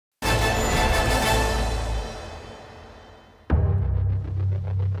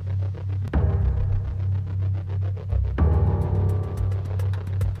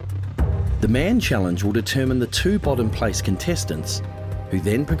The man challenge will determine the 2 bottom place contestants, who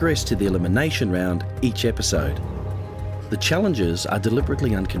then progress to the elimination round each episode. The challenges are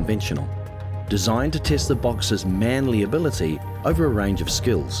deliberately unconventional, designed to test the boxer's manly ability over a range of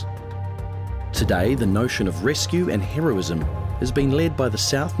skills. Today, the notion of rescue and heroism has been led by the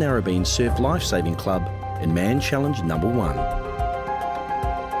South Narrabeen Surf Lifesaving Club in Man Challenge #1.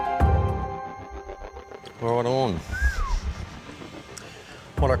 Right on.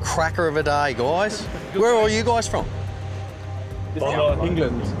 What a cracker of a day, guys. Where are you guys from?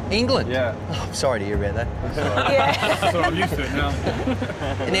 England. England? Yeah. Oh, I'm sorry to hear about that. Yeah. So I'm used to it now.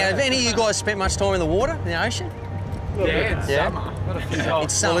 And now, have any of you guys spent much time in the water, in the ocean? Yeah,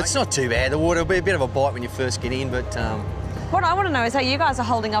 it's summer. Well, it's not too bad. The water will be a bit of a bite when you first get in, but... What I want to know is how you guys are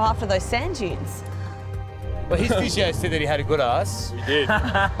holding up after those sand dunes. Well, his physio said that he had a good ass. He did.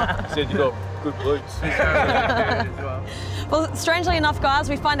 He said you got good glutes. Well, strangely enough, guys,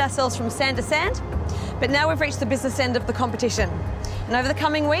 we find ourselves from sand to sand, but now we've reached the business end of the competition. And over the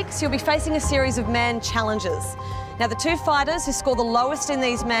coming weeks, you'll be facing a series of man challenges. Now, the 2 fighters who score the lowest in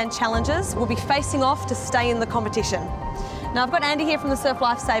these man challenges will be facing off to stay in the competition. Now, I've got Andy here from the Surf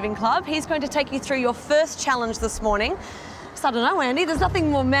Lifesaving Club. He's going to take you through your first challenge this morning. So I don't know, Andy, there's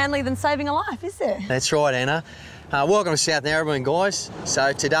nothing more manly than saving a life, is there? That's right, Anna. Welcome to South Narrabeen, guys.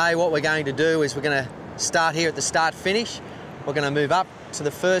 So today what we're going to do is we're going to start here at the start-finish. We're going to move up to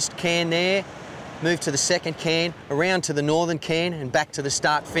the first can there, move to the second can, around to the northern can and back to the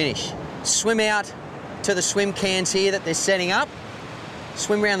start-finish. Swim out to the swim cans here that they're setting up.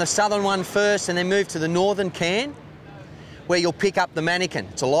 Swim around the southern one first and then move to the northern can where you'll pick up the mannequin.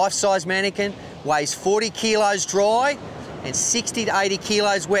 It's a life-size mannequin, weighs 40 kilos dry and 60 to 80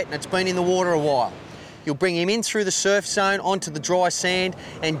 kilos wet, and it's been in the water a while. You'll bring him in through the surf zone onto the dry sand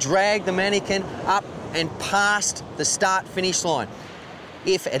and drag the mannequin up and past the start-finish line.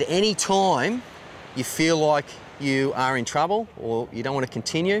 If at any time you feel like you are in trouble or you don't want to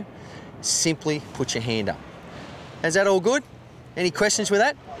continue, simply put your hand up. Is that all good? Any questions with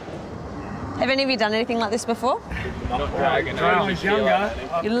that? Have any of you done anything like this before? Not dragging around.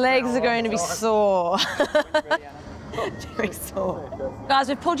 Your legs are going to be sore. Very sore. Guys,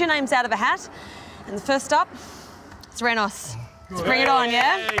 we've pulled your names out of a hat, and the first up, it's Renos. Let's bring it on,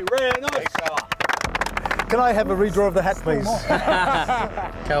 yeah? Hey, Renos! Can I have a redraw of the hat, please?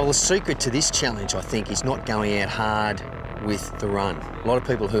 Okay, well, the secret to this challenge, I think, is not going out hard with the run. A lot of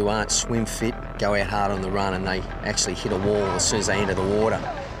people who aren't swim fit go out hard on the run and they actually hit a wall as soon as they enter the water.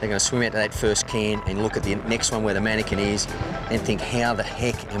 They're going to swim out to that first can and look at the next one where the mannequin is and think, how the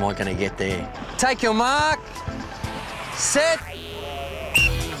heck am I going to get there? Take your mark. Set.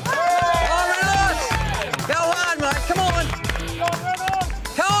 Oh, Renos! Go hard, mate. Come on.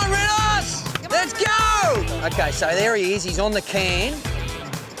 Come on, Renos! Let's go! Okay, so there he is. He's on the can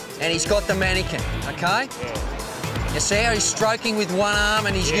and he's got the mannequin, okay? You see how he's stroking with one arm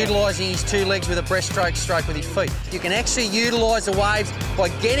and he's utilising his 2 legs with a breaststroke stroke with his feet. You can actually utilise the waves by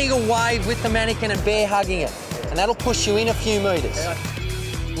getting a wave with the mannequin and bear hugging it. And that'll push you in a few metres.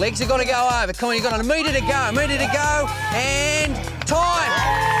 Legs have got to go over. Come on, you've got a metre to go, and time!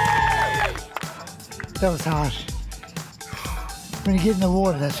 That was hard. When you get in the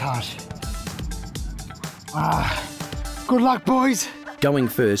water, that's hard. Good luck, boys. Going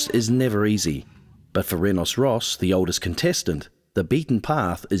first is never easy, but for Renos Ross, the oldest contestant, the beaten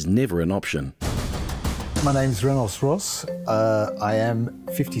path is never an option. My name's Renos Ross. I am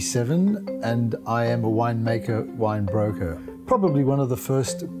 57 and I am a winemaker, wine broker. Probably one of the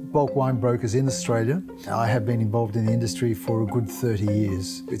first bulk wine brokers in Australia. I have been involved in the industry for a good 30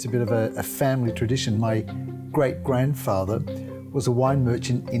 years. It's a bit of a family tradition. My great-grandfather was a wine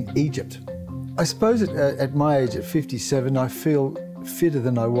merchant in Egypt. I suppose at my age, at 57, I feel fitter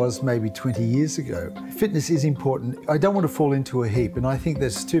than I was maybe 20 years ago. Fitness is important. I don't want to fall into a heap, and I think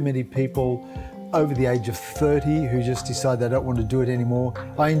there's too many people over the age of 30 who just decide they don't want to do it anymore.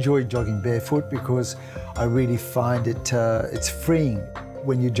 I enjoy jogging barefoot because I really find it's freeing.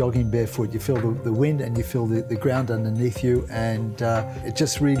 When you're jogging barefoot, you feel the wind and you feel the ground underneath you, and it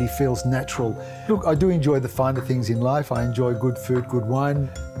just really feels natural. Look, I do enjoy the finer things in life. I enjoy good food, good wine.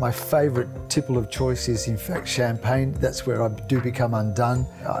 My favourite tipple of choice is, in fact, champagne. That's where I do become undone.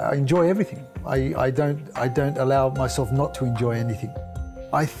 I enjoy everything. I don't allow myself not to enjoy anything.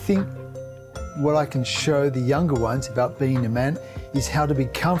 I think what I can show the younger ones about being a man is how to be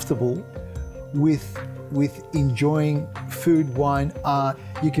comfortable with enjoying food, wine, art.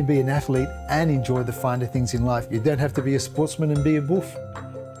 You can be an athlete and enjoy the finer things in life. You don't have to be a sportsman and be a buff.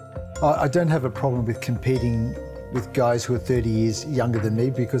 I don't have a problem with competing with guys who are 30 years younger than me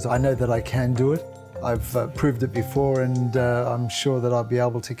because I know that I can do it. I've proved it before, and I'm sure that I'll be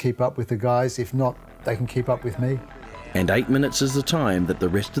able to keep up with the guys. If not, they can keep up with me. And 8 minutes is the time that the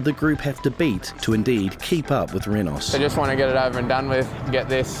rest of the group have to beat to indeed keep up with Renos. I just want to get it over and done with, get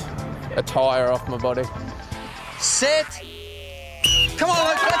this attire off my body. Set. Come on,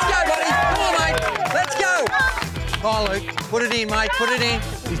 Luke, let's go, buddy. Come on, mate, let's go. Oh, Luke, put it in, mate, put it in.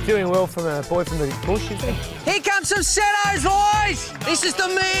 He's doing well from a boy from the bush, isn't he? Here comes some setos, boys. This is the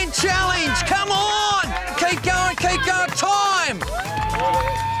man challenge. Come on. Keep going, time.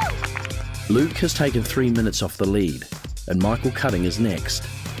 Luke has taken 3 minutes off the lead, and Michael Cutting is next.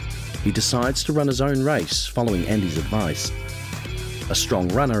 He decides to run his own race following Andy's advice. A strong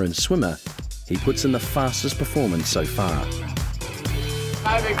runner and swimmer, he puts in the fastest performance so far.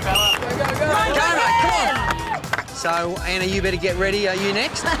 Hey, big fella. Go, Go, mate, come on. So, Anna, you better get ready. Are you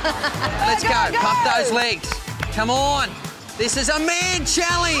next? Let's go. Pump those legs. Come on. This is a man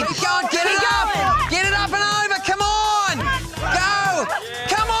challenge. Keep going. Get it up. Get it up and over. Come on. Go.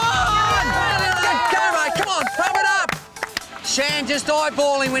 Come on. Go, mate. Come on. Pump it up. Shan just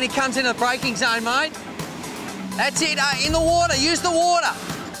eyeballing when he comes into the braking zone, mate. That's it. In the water. Use the water.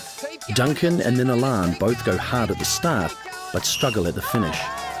 Duncan and then Alan both go hard at the start, but struggle at the finish.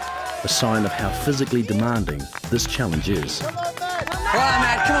 A sign of how physically demanding this challenge is. Right,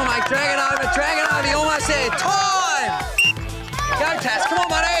 Matt, come on, mate, drag it over, you're almost there. Time! Go, Tass, come on,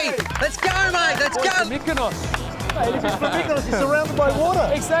 buddy. Let's go, mate, let's go. Mykonos. Hey, this is from Mykonos, it's surrounded by water.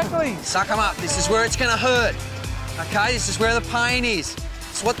 Exactly. Suck them up, this is where it's gonna hurt. Okay, this is where the pain is.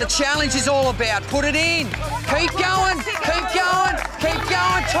 It's what the challenge is all about. Put it in. Keep going,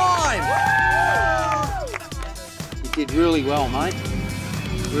 time. You did really well, mate.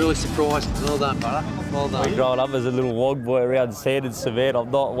 Really surprising. Well done, brother. Well done. Growing up as a little wog boy around sand and cement,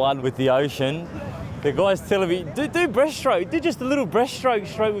 I'm not one with the ocean. The guy's telling me, do breaststroke, do just a little breaststroke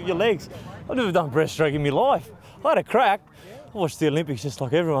straight with your legs. I've never done breaststroke in my life. I had a crack. I watched the Olympics just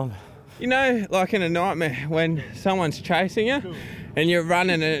like everyone. You know, like in a nightmare, when someone's chasing you and you're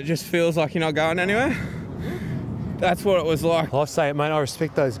running and it just feels like you're not going anywhere? That's what it was like. I say it, mate, I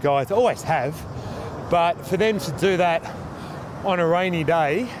respect those guys. I always have. But for them to do that on a rainy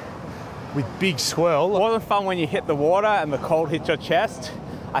day with big swell. It wasn't fun when you hit the water and the cold hit your chest.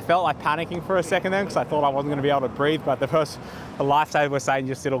 I felt like panicking for a second then because I thought I wasn't going to be able to breathe, but the lifesaver was saying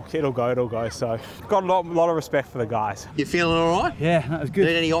just it'll go. So got a lot of respect for the guys. You feeling all right? Yeah, that was good.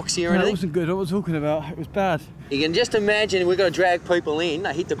 Need any oxy or No, anything? it wasn't good. What was I talking about? It was bad. You can just imagine we've got to drag people in,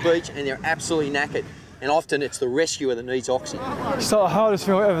 they hit the beach and they're absolutely knackered. And often it's the rescuer that needs oxy. It's not the hardest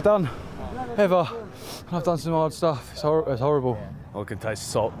thing I've ever done. Ever. I've done some hard stuff. It's horrible. I can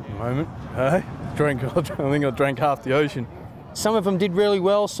taste salt at the moment. Hey, I think I drank half the ocean. Some of them did really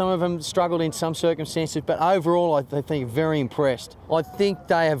well, some of them struggled in some circumstances, but overall I think very impressed. I think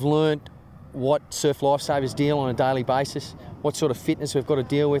they have learnt what Surf Lifesavers deal on a daily basis, what sort of fitness we've got to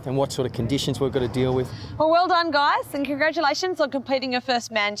deal with and what sort of conditions we've got to deal with. Well done, guys, and congratulations on completing your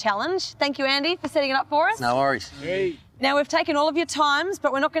first man challenge. Thank you, Andy, for setting it up for us. No worries. Hey. Now, we've taken all of your times,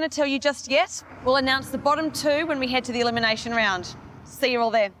 but we're not going to tell you just yet. We'll announce the bottom two when we head to the elimination round. See you all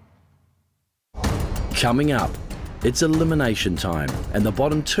there. Coming up, it's elimination time, and the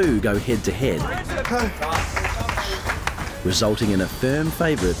bottom two go head-to-head, resulting in a firm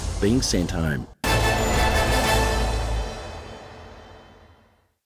favourite being sent home.